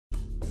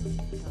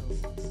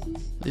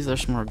At least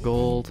there's some more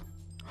gold.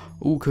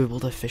 Ooh, could we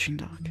build a fishing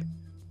dock?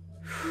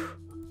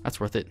 That's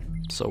worth it.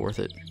 So worth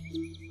it.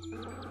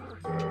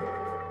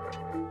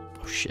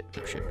 Oh shit,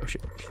 oh shit, oh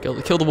shit.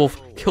 Kill the wolf,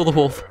 kill the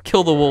wolf,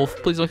 kill the wolf.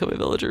 Please don't kill my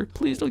villager.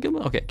 Please don't kill me.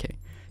 Okay, okay.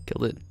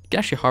 Killed it. You can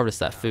actually harvest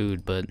that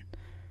food, but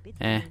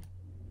eh.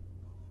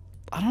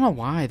 I don't know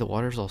why the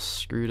water's all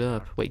screwed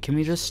up. Wait, can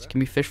we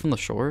fish from the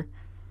shore?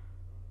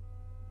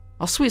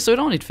 Oh sweet, so we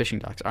don't need fishing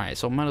docks. Alright,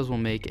 so I might as well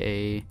make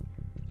a...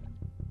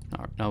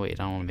 No wait,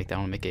 I don't want to make that. I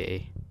want to make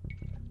a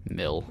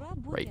mill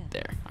right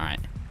there. Alright.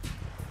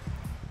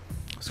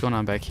 What's going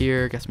on back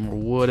here? Got some more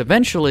wood.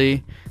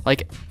 Eventually,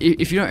 like,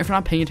 if you're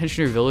not paying attention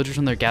to your villagers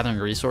when they're gathering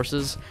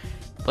resources,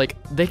 like,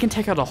 they can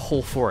take out a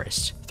whole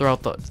forest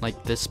throughout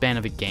the span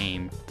of a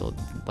game.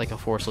 Like, a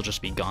forest will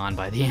just be gone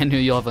by the end.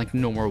 You'll have, like,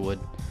 no more wood.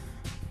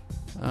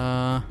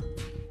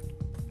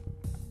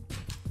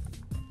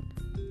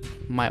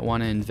 Might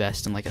want to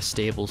invest in, like, a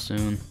stable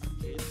soon.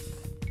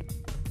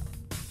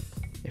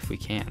 If we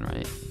can,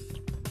 right?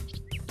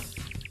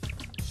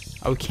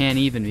 Oh, we can't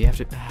even. We have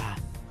to...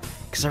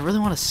 Because I really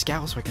want to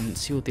scout so I can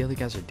see what the other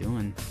guys are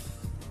doing.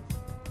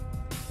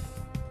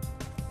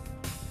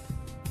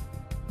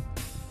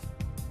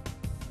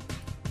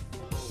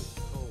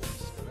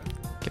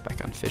 Get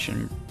back on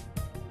fishing.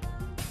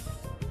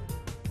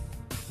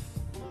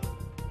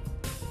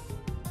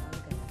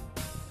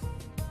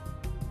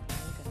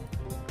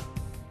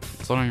 I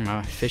was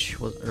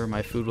wondering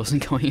my food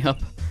wasn't going up.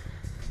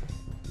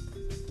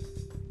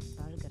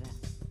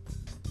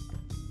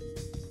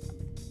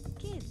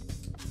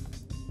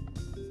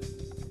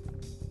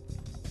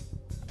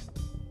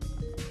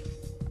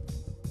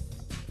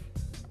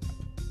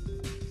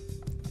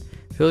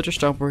 Villagers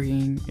stop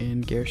working in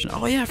garrison.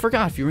 Oh yeah, I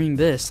forgot. If you're reading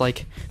this,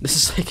 like, this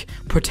is like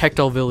protect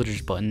all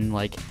villagers button.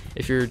 Like,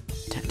 if your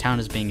town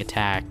is being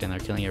attacked and they're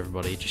killing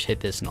everybody, just hit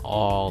this and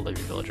all of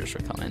your villagers are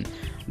coming.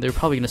 They're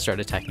probably gonna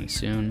start attacking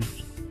soon.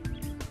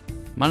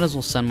 Might as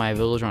well send my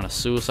villager on a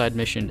suicide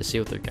mission to see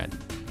what their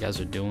guys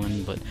are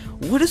doing. But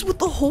what is with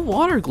the whole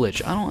water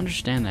glitch? I don't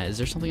understand that. Is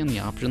there something in the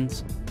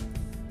options?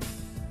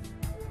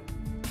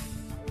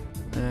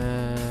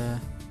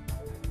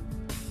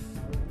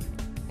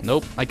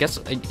 Nope. I guess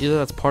either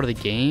that's part of the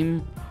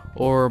game,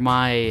 or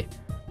my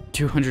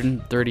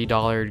 $230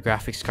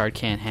 graphics card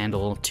can't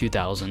handle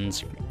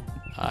 2000s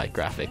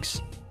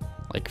graphics,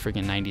 like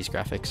freaking 90s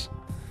graphics.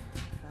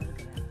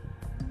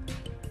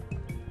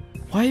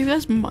 Why are you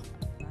guys?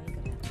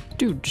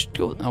 Dude, just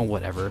go. Oh,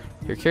 whatever.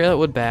 Here, carry that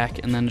wood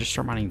back, and then just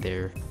start mining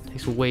there. It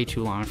takes way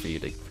too long for you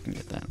to freaking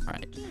get that. All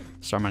right,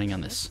 start mining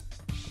on this.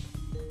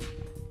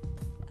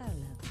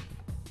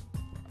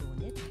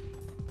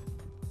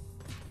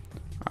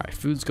 Alright,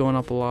 food's going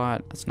up a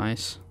lot. That's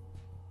nice.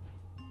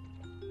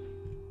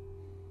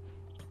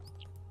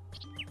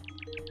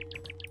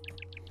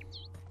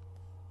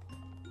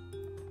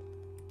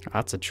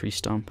 That's a tree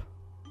stump.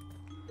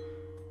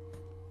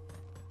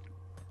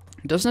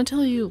 Doesn't it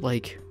tell you,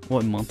 like,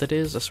 what month it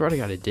is? I swear to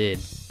God it did.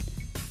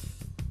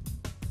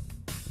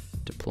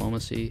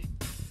 Diplomacy.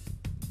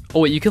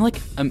 Oh, wait, you can, like,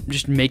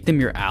 just make them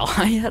your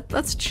ally?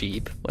 That's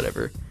cheap.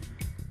 Whatever.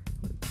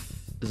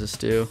 What does this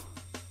do?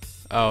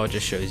 Oh, it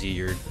just shows you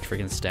your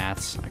freaking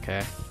stats.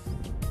 Okay.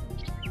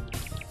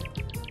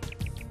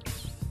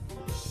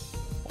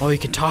 Oh, you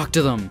can talk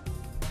to them.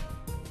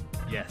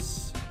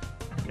 Yes.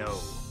 No.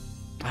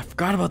 I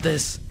forgot about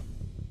this.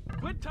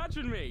 Quit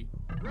touching me.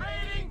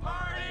 Raiding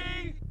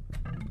party.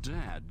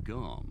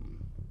 Dadgum.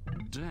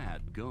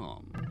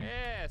 Dadgum.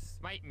 Yes,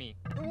 smite me.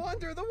 The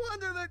wonder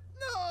that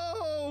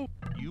no.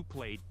 You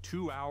played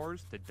 2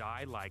 hours to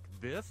die like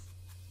this?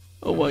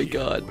 Oh my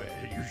God. Well,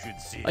 you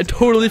should see. I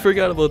totally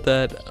forgot about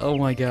that. Oh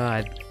my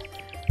God.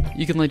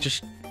 You can, like,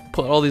 just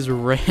put all these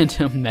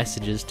random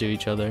messages to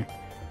each other.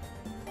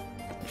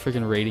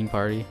 Freaking raiding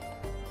party.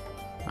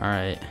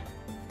 Alright.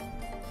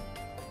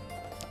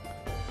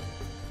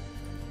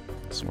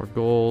 Some more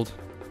gold.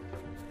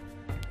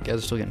 You guys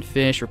are still getting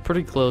fish. We're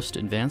pretty close to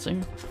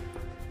advancing.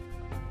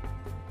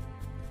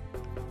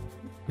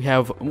 We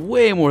have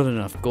way more than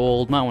enough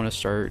gold. Might want to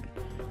start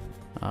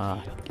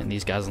getting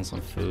these guys on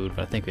some food,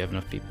 but I think we have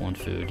enough people on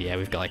food. Yeah,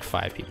 we've got like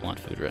 5 people on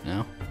food right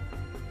now.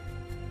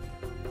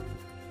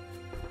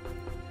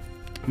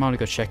 I'm gonna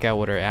go check out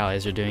what our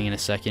allies are doing in a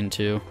second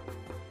too.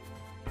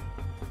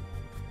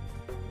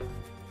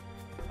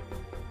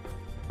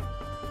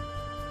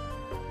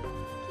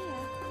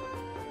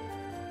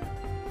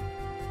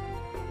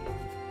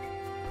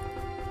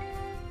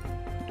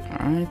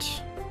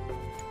 Alright.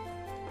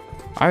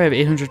 I have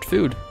 800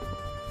 food.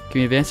 Can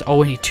we advance? Oh,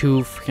 we need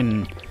 2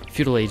 freaking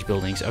feudal age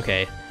buildings.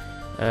 Okay.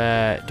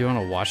 Do you want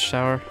a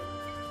watchtower?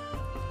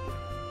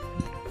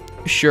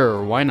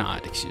 Sure, why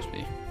not? Excuse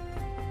me.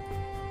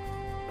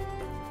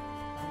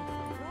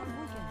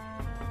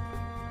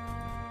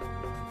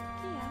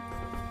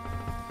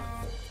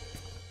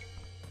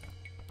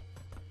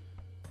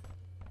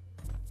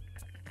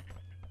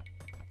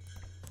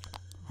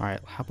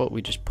 Alright, how about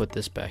we just put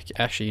this back?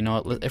 Actually, you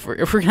know what? If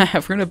we're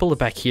gonna build it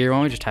back here, why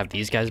don't we just have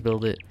these guys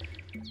build it?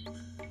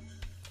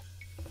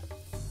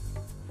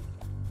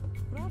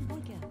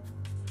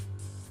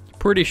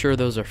 Pretty sure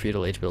those are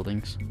feudal age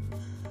buildings.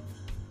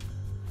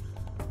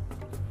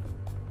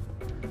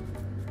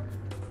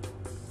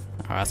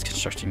 Oh, that's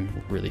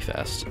constructing really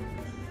fast.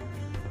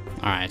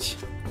 Alright.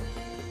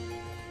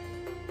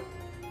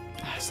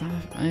 It's not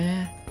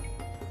a,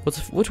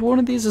 which one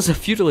of these is a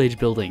feudal age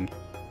building?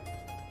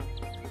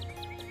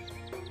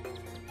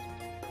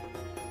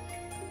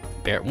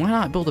 Why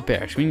not build a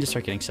barracks? We need to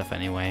start getting stuff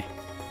anyway.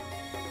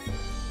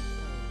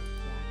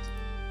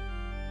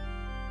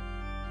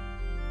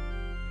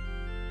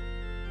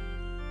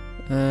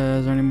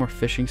 Is there any more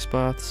fishing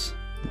spots?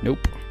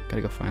 Nope.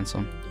 Gotta go find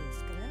some.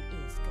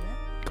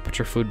 Go put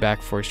your food back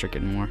before you start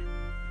getting more.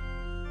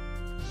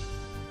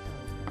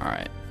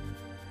 Alright.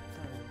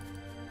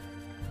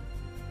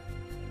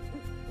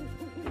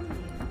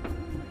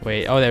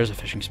 Wait, oh, there's a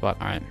fishing spot.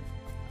 Alright.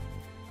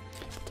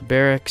 The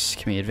barracks.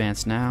 Can we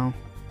advance now?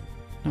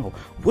 No.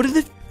 What are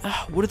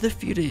the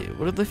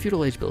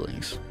feudal age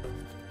buildings?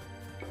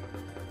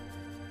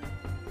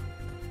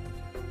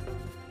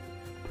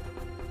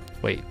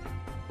 Wait.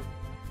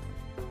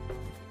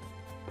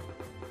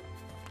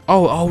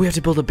 Oh, we have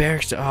to build a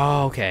barracks.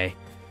 Oh, okay.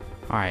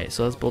 Alright,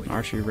 so let's build an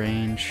archery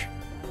range.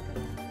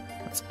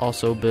 Let's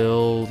also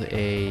build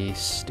a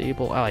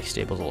stable. I like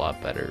stables a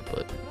lot better,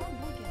 but...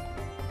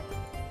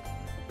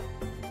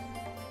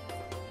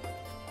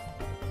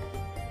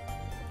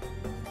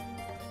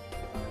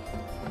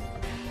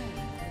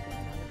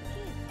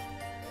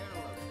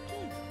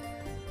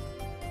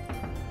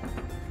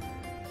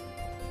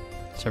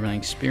 Start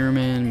building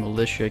spearmen,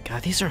 militia.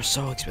 God, these are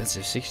so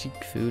expensive. 60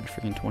 food,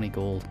 freaking 20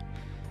 gold.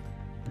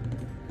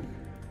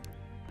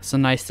 That's the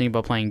nice thing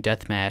about playing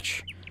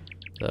deathmatch.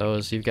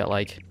 Those you've got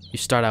like you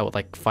start out with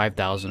like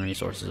 5,000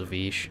 resources of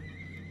each.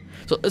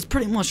 So it's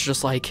pretty much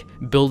just like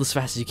build as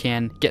fast as you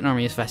can, get an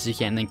army as fast as you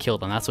can, and then kill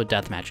them. That's what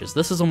deathmatch is.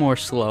 This is a more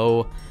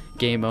slow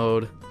game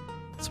mode.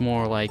 It's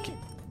more like,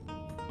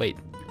 wait.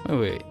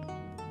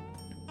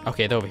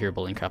 Okay, they're over here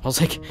building crap. I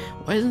was like,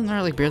 why isn't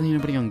there like barely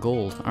anybody on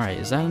gold? All right,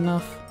 is that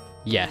enough?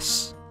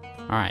 Yes.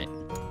 All right.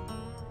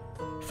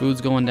 Food's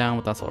going down,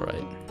 but that's all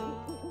right.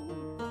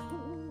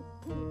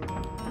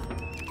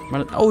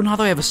 Oh, now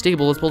that I have a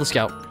stable, let's build a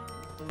scout.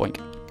 Boink.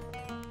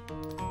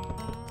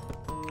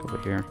 Over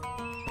here.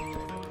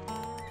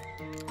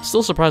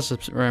 Still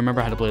surprised to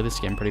remember how to play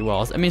this game pretty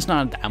well. I mean, it's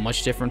not that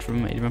much different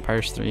from Age of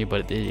Empires 3,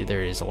 but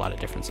there is a lot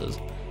of differences.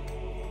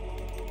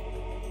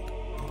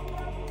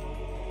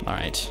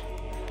 Alright.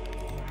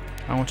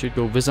 I want you to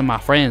go visit my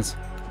friends.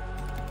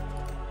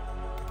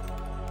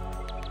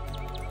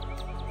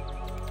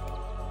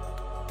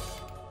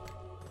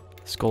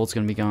 This gold's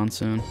gonna be gone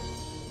soon.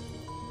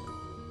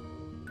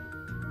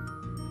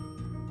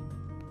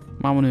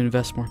 Might want to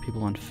invest more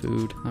people on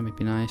food. That might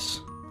be nice.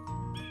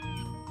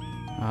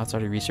 It's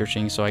already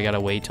researching, so I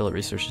gotta wait till it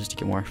researches to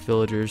get more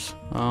villagers.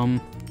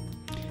 Not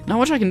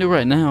much I can do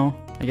right now.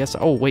 I guess.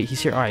 Oh wait,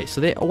 he's here. All right.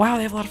 So they. Oh, wow,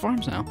 they have a lot of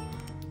farms now.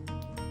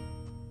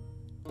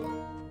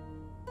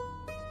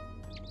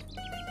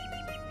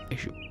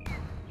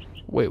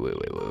 Wait.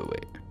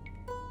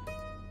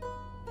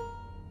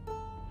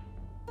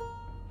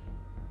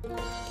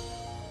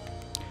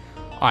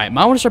 Alright,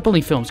 might want to start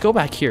building films. Go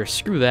back here.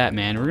 Screw that,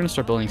 man. We're going to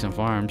start building some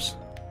farms.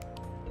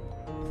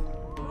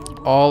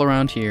 All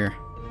around here.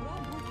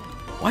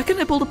 Why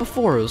couldn't I build it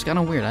before? It was kind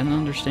of weird. I didn't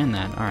understand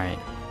that. Alright.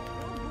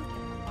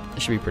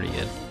 This should be pretty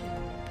good.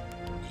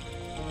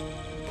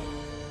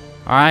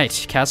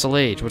 Alright, Castle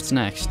Age. What's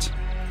next?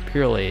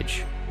 Imperial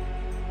Age.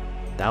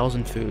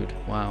 1,000 food.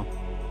 Wow.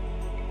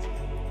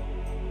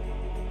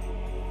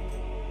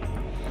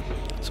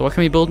 So what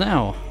can we build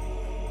now?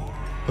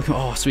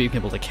 Oh, sweet, we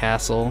can build a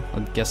castle. I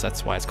guess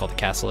that's why it's called the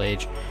Castle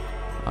Age.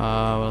 What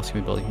else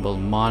can we build? We can build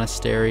a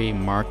monastery,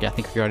 market. I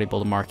think we already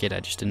built a market. I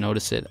just didn't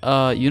notice it.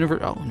 I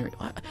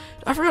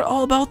forgot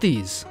all about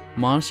these.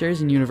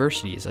 Monasteries and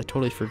universities. I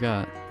totally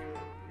forgot.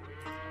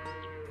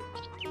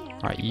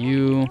 Alright,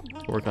 you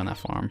work on that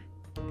farm.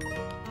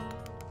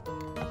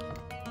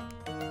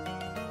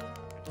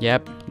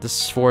 Yep,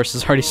 this forest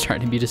is already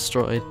starting to be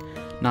destroyed.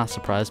 Not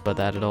surprised by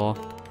that at all.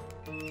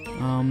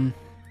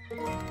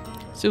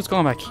 See what's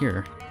going on back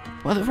here.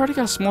 Well, they've already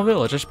got a small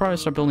village. I should probably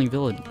start building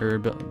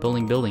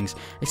building buildings.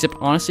 Except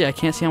honestly, I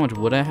can't see how much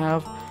wood I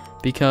have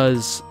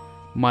because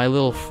my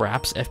little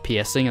Fraps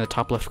FPS thing in the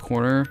top left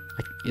corner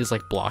is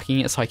like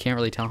blocking it, so I can't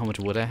really tell how much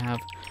wood I have.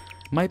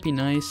 Might be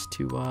nice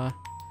to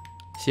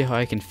see how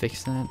I can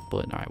fix that.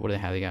 But all right, what do they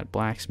have? They got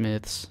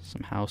blacksmiths,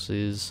 some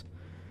houses,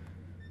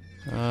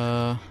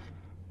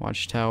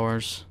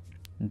 watchtowers,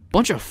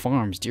 bunch of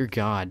farms. Dear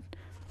God.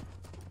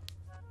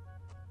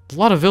 A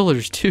lot of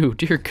villagers too,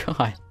 dear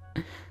God.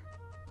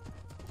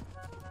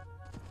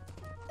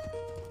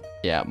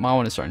 Yeah, might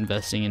want to start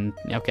investing in.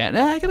 Okay,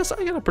 I got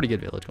a pretty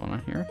good village going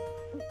on here.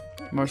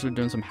 I'm also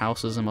doing some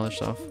houses and other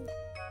stuff.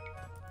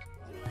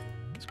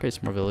 Let's create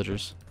some more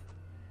villagers.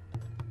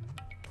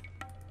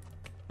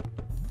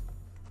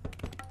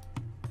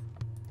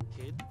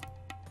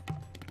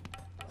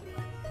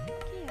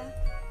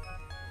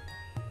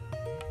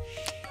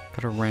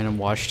 Put a random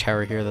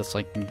watchtower here that's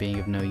like being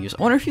of no use.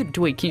 I wonder if you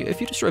wait. Can you,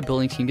 if you destroy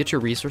buildings, can you get your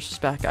resources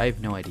back? I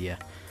have no idea.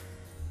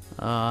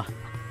 All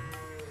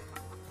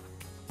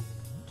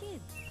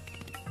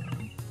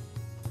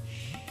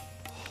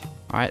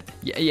right.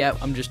 Yeah.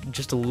 I'm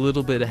just a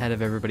little bit ahead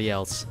of everybody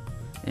else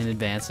in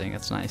advancing.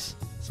 That's nice.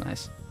 That's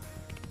nice.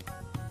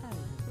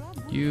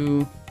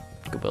 You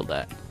go build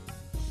that.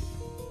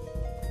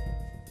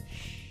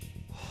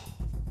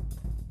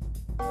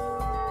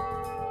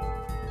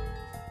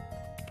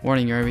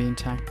 Warning, you're being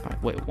attacked by...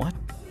 Wait, what?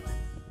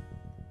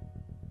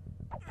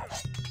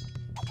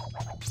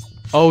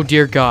 Oh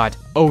dear God.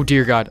 Oh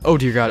dear God. Oh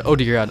dear God. Oh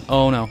dear God.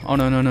 Oh no. Oh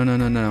no, no, no, no,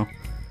 no, no.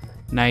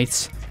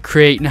 Knights.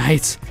 Create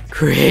knights.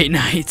 Create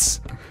knights.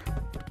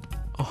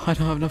 Oh, I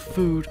don't have enough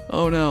food.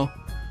 Oh no.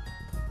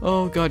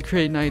 Oh God,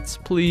 create knights.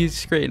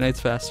 Please create knights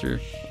faster.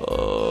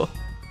 Oh.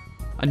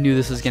 I knew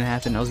this was gonna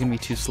happen. I was gonna be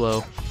too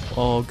slow.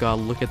 Oh God,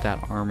 look at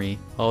that army.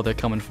 Oh, they're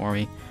coming for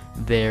me.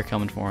 They're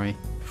coming for me.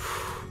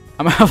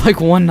 I'm gonna have like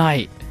one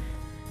night.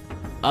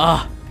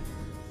 Ah.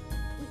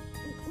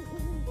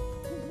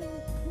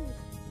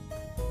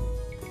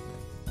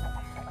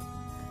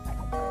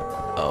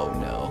 Oh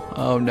no.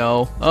 Oh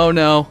no. Oh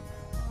no.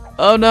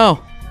 Oh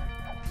no.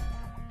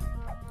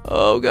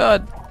 Oh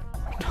God.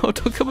 No,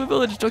 don't kill my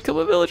villagers. Don't kill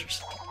my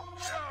villagers.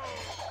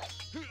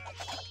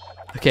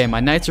 Okay, my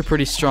knights are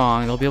pretty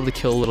strong. They'll be able to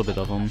kill a little bit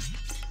of them.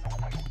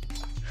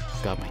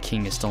 God, my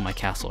king is still in my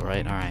castle,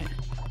 right? Alright.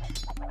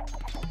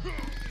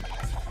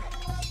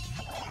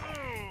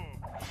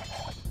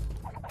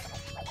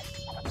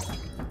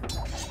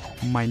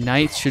 My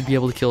knights should be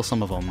able to kill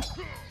some of them.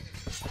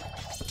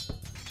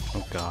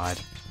 Oh God.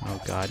 Oh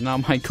God.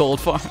 Not my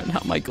gold farm.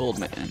 Not my gold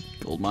man.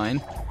 Gold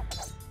mine.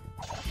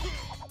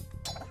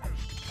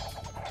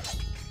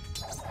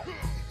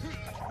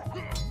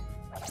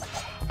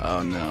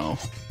 Oh no.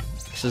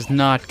 This is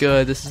not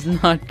good. This is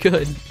not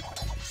good.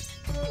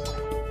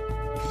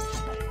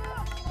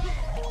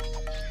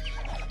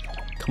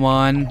 Come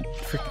on.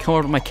 Come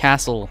over to my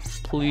castle.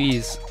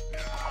 Please.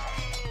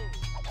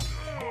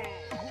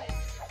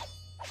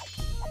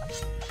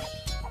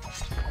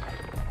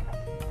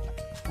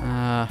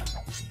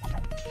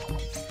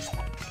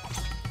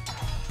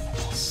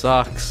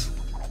 Sucks.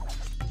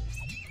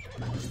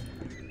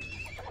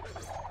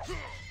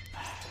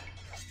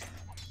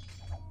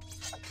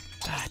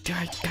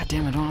 God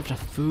damn, I don't have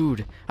enough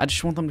food. I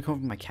just want them to come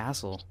from my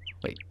castle.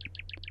 Wait.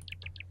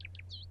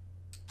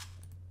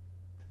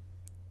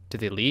 Did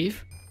they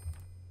leave?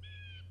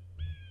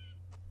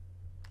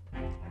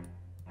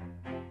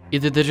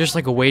 Either they're just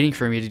like waiting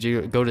for me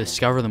to go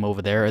discover them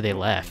over there, or they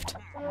left.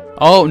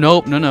 Oh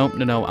nope, no. I'm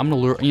gonna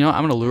lure. You know,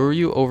 I'm gonna lure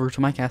you over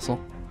to my castle.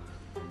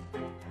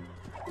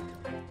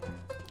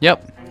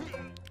 Yep.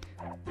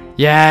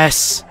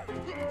 Yes.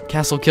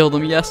 Castle killed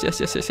them. Yes.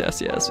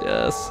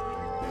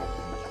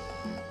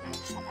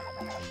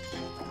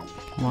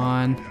 Come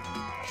on.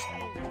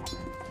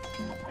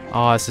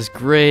 Oh, this is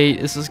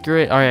great. This is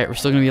great. All right, we're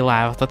still gonna be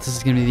alive. I thought this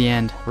was gonna be the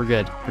end. We're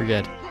good. We're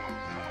good.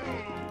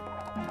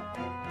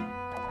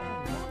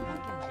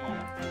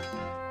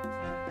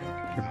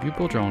 You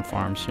build your own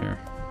farms here.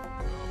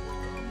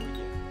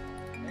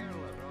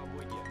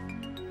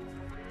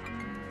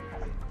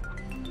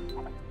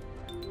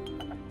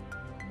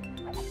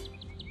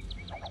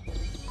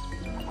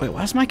 Wait,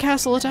 why is my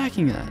castle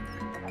attacking that?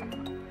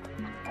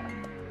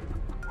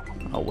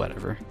 Oh,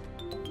 whatever.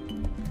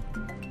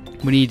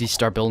 We need to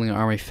start building an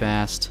army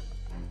fast.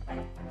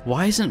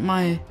 Why isn't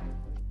my...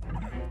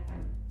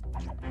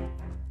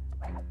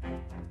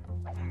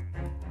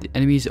 The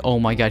enemy's... Oh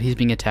my God, he's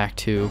being attacked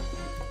too.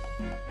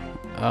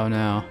 Oh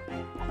no.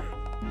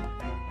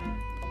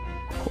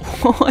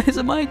 Why is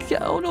it my...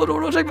 Oh no,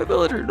 don't attack my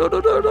villager.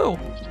 No.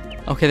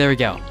 Okay, there we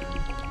go.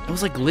 It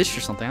was like glitched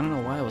or something. I don't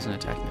know why I wasn't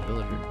attacking the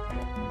villager.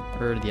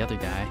 Or the other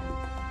guy.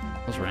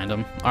 That was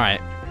random. Alright.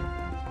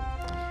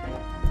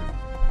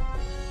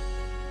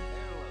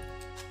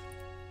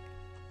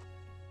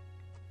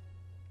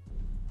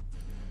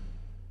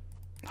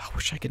 I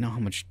wish I could know how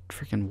much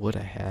freaking wood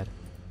I had.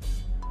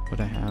 What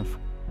I have.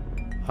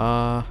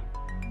 I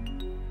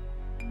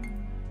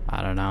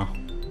don't know.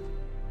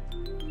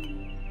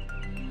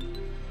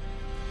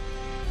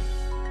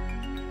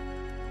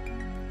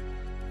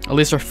 At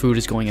least our food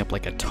is going up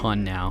like a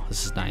ton now.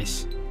 This is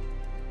nice.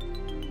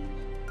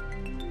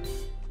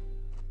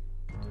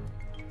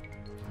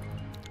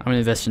 I'm gonna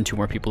invest in 2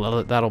 more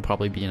people. That'll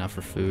probably be enough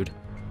for food.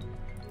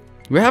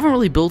 We haven't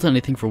really built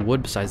anything for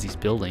wood besides these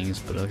buildings,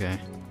 but okay.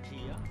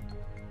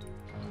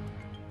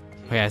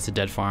 Okay, it's a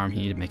dead farm.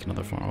 You need to make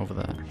another farm over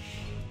that.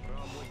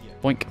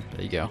 Boink.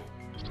 There you go.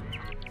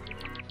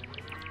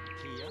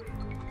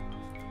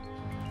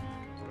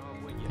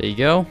 There you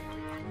go.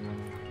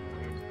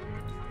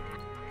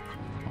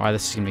 Alright,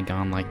 this is gonna be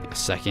gone like a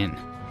second.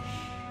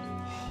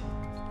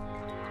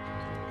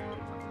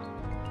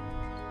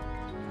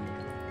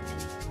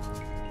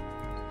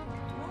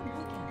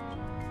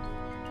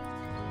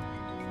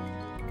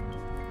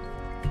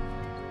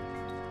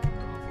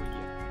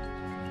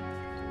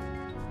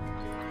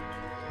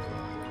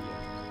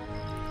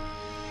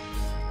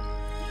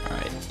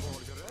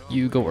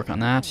 You go work on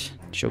that.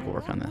 She'll go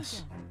work on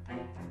this.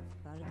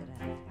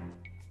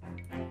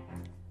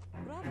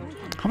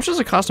 How much does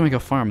it cost to make a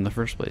farm in the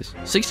first place?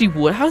 60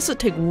 wood? How does it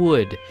take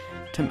wood?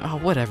 Oh,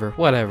 whatever.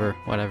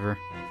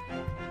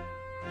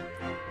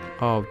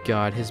 Oh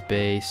god, his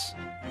base.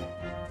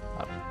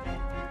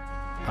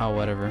 Oh,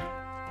 whatever.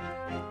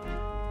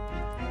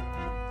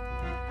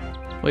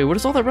 Wait, what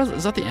is all that?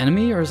 Is that the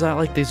enemy, or is that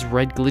like this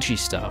red glitchy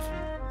stuff?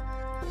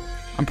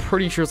 I'm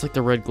pretty sure it's like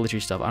the red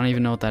glitchy stuff. I don't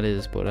even know what that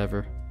is, but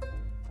whatever.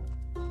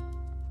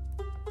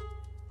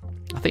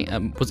 I think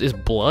is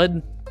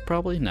blood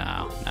probably?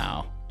 No,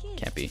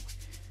 can't be.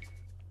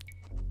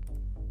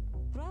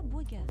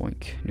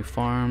 Boink. New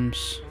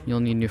farms. You'll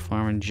need new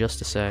farm in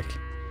just a sec.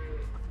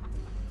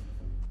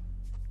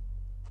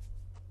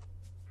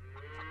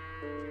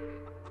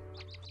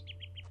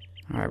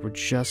 Alright, we're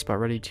just about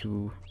ready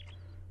to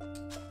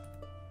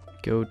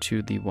go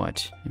to the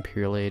what?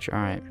 Imperial Age.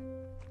 Alright.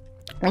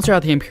 Once we're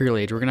at the Imperial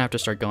Age, we're gonna have to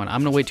start going.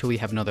 I'm gonna wait till we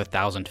have another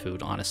 1,000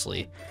 food,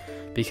 honestly.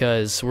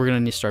 Because we're gonna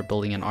need to start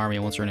building an army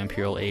once we're in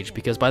Imperial Age.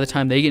 Because by the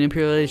time they get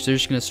Imperial Age, they're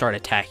just gonna start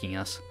attacking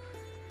us.